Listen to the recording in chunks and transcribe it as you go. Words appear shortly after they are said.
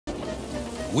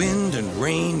Wind and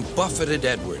rain buffeted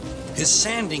Edward. His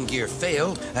sanding gear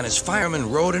failed, and his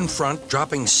fireman rode in front,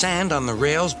 dropping sand on the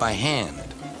rails by hand.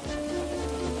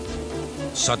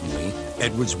 Suddenly,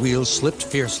 Edward's wheels slipped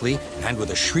fiercely, and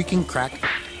with a shrieking crack,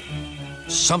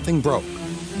 something broke.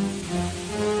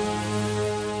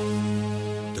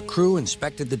 The crew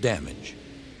inspected the damage.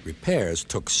 Repairs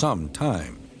took some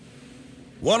time.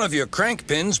 "One of your crank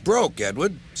pins broke,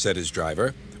 Edward," said his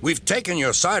driver. "We've taken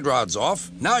your side rods off.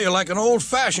 Now you're like an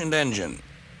old-fashioned engine.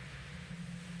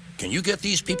 Can you get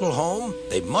these people home?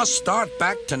 They must start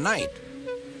back tonight."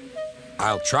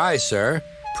 "I'll try, sir,"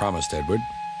 promised Edward.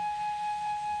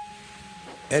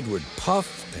 Edward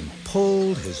puffed and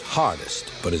pulled his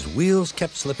hardest, but his wheels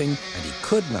kept slipping, and he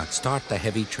could not start the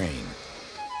heavy train.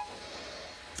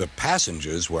 The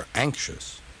passengers were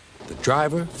anxious. The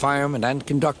driver, fireman, and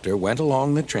conductor went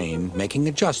along the train, making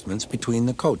adjustments between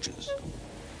the coaches.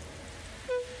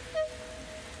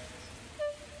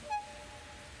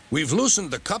 "We've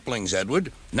loosened the couplings,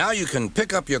 Edward. Now you can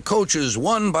pick up your coaches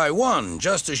one by one,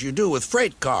 just as you do with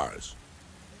freight cars."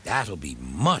 "That'll be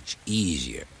much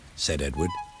easier," said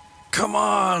Edward. "Come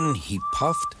on," he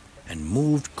puffed and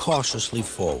moved cautiously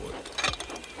forward.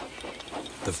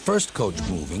 The first coach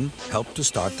moving helped to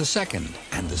start the second,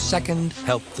 and the second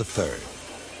helped the third.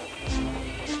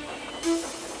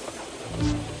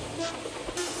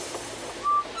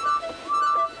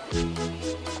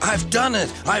 "I've done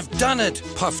it! I've done it!"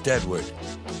 puffed Edward.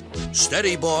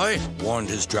 "Steady, boy," warned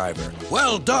his driver.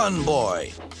 "Well done,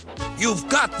 boy! You've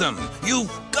got them!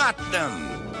 You've got them!"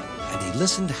 And he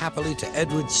listened happily to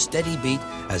Edward's steady beat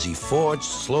as he forged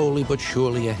slowly but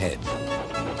surely ahead.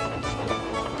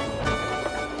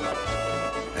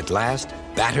 At last,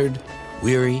 battered,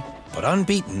 weary, but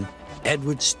unbeaten,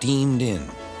 Edward steamed in.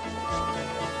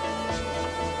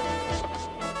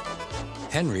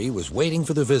 Henry was waiting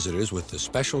for the visitors with the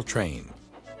special train.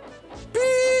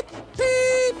 Beep,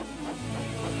 beep!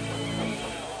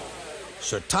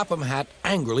 Sir Topham Hatt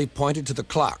angrily pointed to the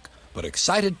clock, but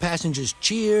excited passengers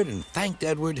cheered and thanked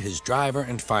Edward, his driver,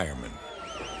 and firemen.